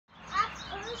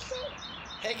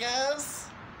Hey guys,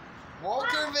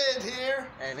 welcome in here.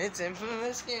 And it's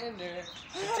Infamous Gander.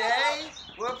 Today,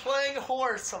 we're playing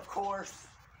horse, of course.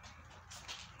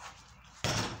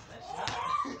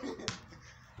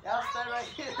 Y'all stay right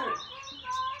here.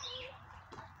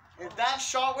 If that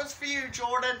shot was for you,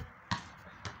 Jordan.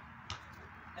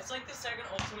 It's like the second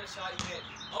ultimate shot you get.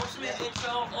 Ultimate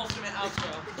intro, ultimate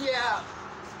outro. Yeah.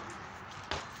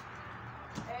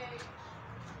 Hey.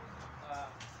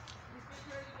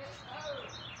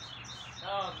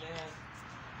 Oh man.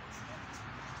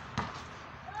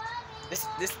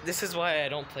 This is why I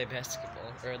don't play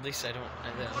basketball, or at least I don't.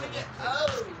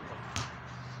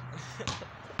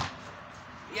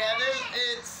 Yeah, dude,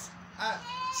 it's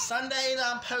Sunday that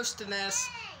I'm posting this.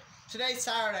 Today's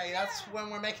Saturday. That's when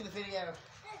we're making the video.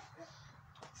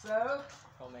 So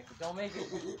Don't make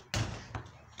it.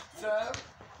 So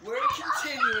we're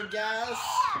continuing, guys.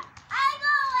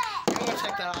 I'm gonna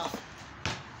check that off.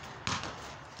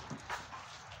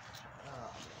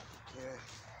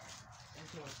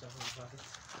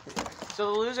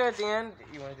 So the loser at the end,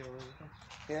 you want to do a loser?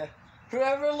 Yeah.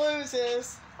 Whoever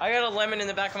loses I got a lemon in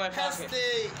the back of my has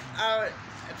pocket.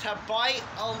 to bite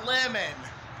a lemon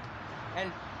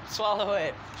And swallow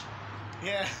it.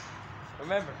 Yeah.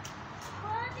 Remember.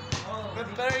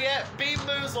 But better yet, be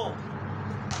boozled.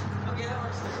 Okay, that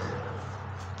works.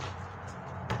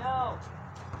 No.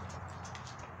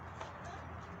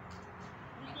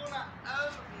 You're gonna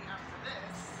owe me after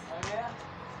this. Oh yeah.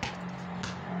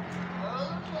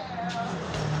 Oh yeah.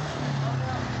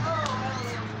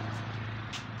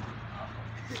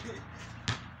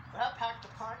 That packed a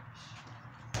punch.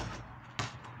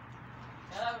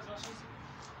 Yeah, that was much easier.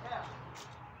 Yeah.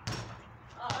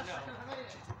 Oh no. I made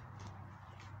it.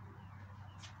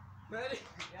 Ready?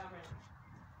 Yeah, I'm ready.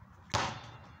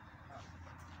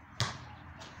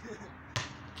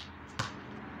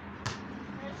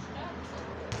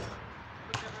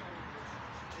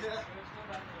 Yeah.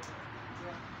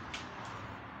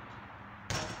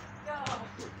 Go.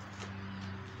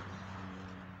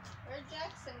 Where'd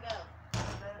Jackson go?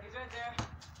 He's right there.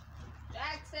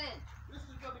 Jackson! This is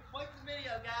gonna be quite the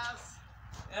video, guys.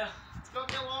 Yeah. It's gonna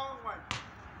be a long one.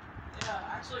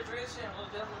 Yeah, actually, for this channel,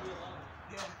 it'll definitely be a long one.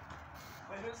 Yeah.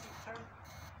 Wait, who's the turn?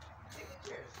 Take it,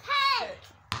 cheers. Hey!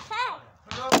 Hey!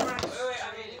 Throw, French. Wait, I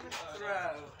mean,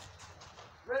 Throw.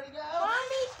 Ready, go?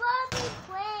 Mommy,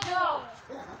 play! No!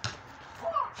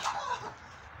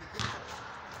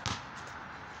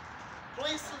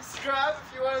 Please subscribe if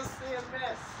you want to see a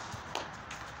miss.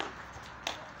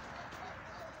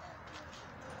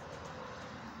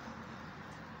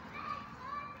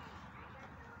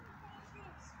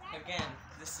 Again,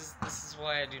 this is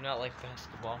why I do not like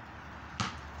basketball.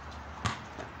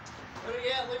 Better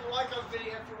yet, leave a like on the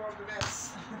video if you want to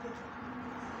miss.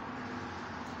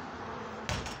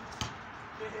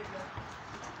 Here you go.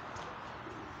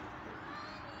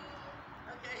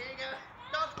 Okay, here you go.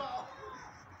 Dodgeball.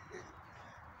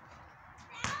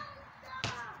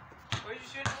 Where'd you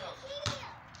shoot it from?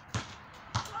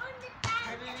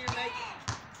 How did you make it?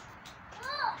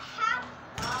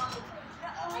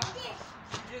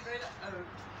 You did right up. Oh.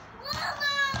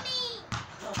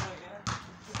 Oh my god.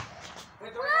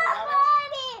 Wait, don't you have it?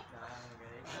 No, I haven't got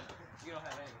any. You don't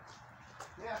have any.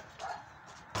 Yeah.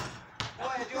 No, I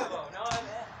do have one. No, I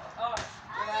have. Oh,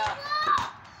 Yeah.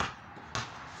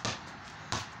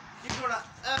 You're gonna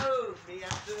owe me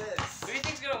after this. who do you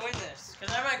think's gonna win this?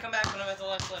 Because I might come back when I'm at the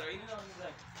last letter, even though he's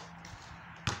like.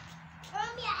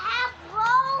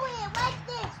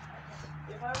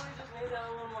 If I would've just made that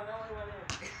a little more, that would've went in.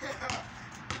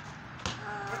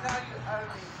 But now you owe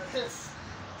me for this.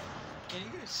 Can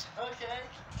you guys? Okay.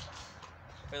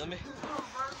 Wait, let me.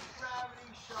 Reverse gravity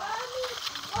shot.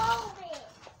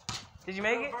 Did you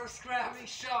make it? Reverse gravity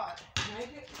shot. Did you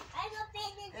make it?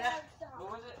 Yeah.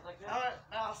 What was it? Like that? Alright,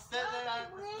 now set it out.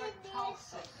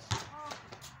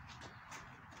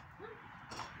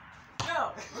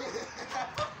 No!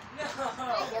 No!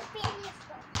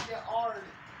 Get hard.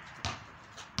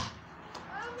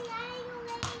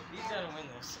 He's gotta win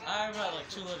this. I've got like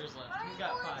 2 letters left. He's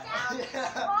got 5.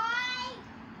 Yeah.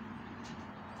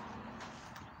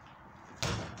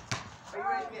 Are you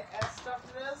ready to get S stuff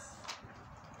to this?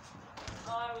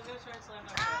 Oh, I was gonna try and slam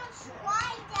that.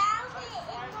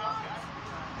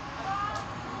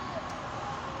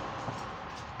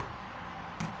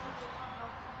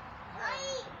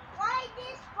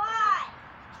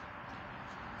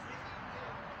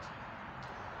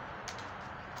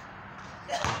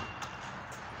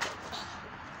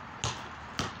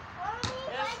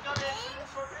 Yes, go ahead.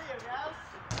 Finish for video, guys.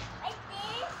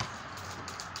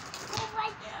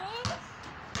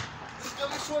 This is gonna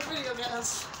be a short video, guys.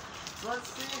 Let's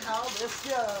see how this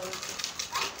goes.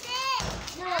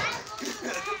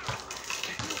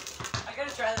 I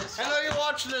gotta try this. I know you're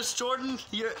watching this, Jordan.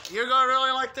 You're gonna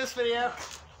really like this video.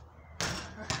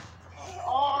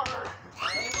 R. R.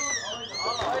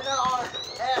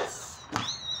 S.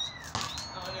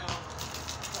 Oh no.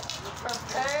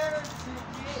 Prepare to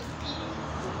get eaten.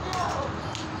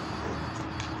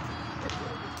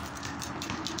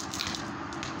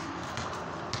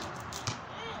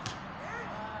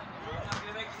 I'm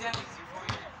gonna make it easy for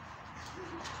you.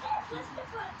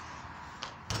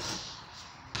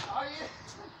 Are you?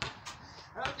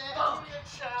 Okay, I'll give you a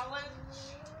challenge.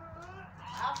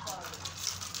 Have fun.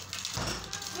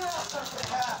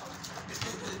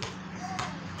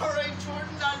 Alright,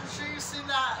 Jordan, I'm sure you've seen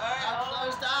that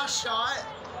closed eye shot.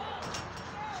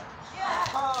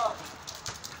 Yeah. Oh.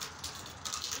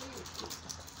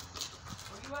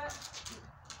 Where you at?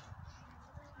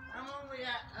 I'm only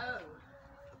at O.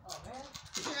 Oh man.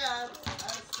 Yeah, I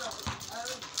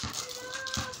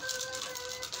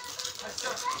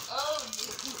still oh, you.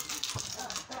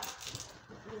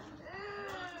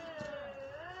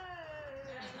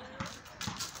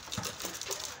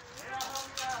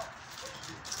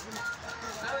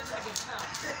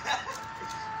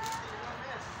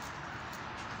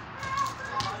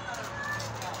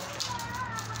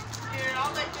 Here,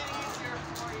 I'll make it easier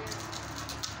for you.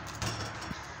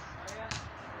 Oh yeah.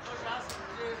 What else to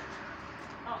do?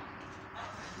 Oh.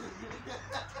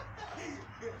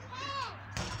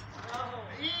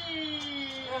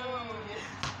 Eee.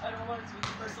 I don't want it to be the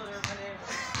first letter of my name.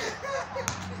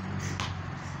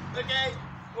 Okay,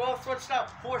 well, switch it up.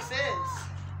 Horse is.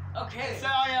 Okay. So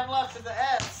all you have left is the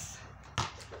S.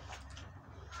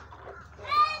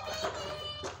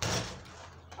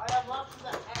 I have left is the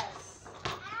S.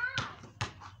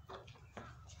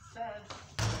 Says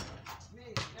me.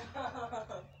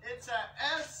 It's a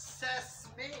S says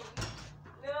me.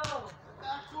 No.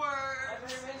 Backwards. I've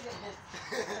never made this.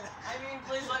 I mean,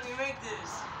 please let me make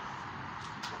this.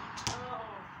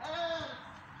 S.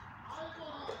 I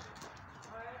won.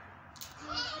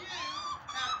 You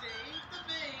have to eat the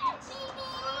beans in front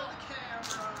of the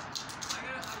camera.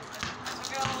 I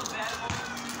took out all the bad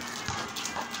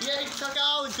ones. Yeah, you took out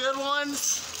all the good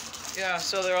ones. Yeah,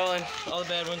 so they're all the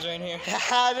bad ones are in here.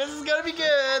 This is gonna be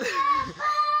good.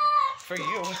 For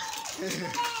you.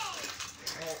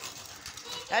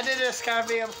 I did this kind of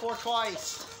video before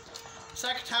twice.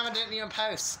 Second time I didn't even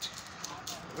post.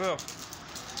 Oh.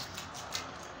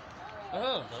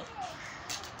 Oh.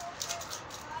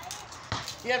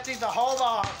 You have to eat the whole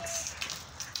box.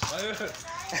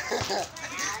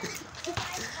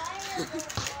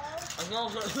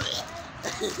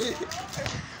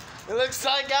 It looks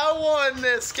like I won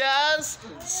this, guys.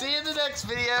 See you in the next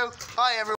video. Bye, everyone.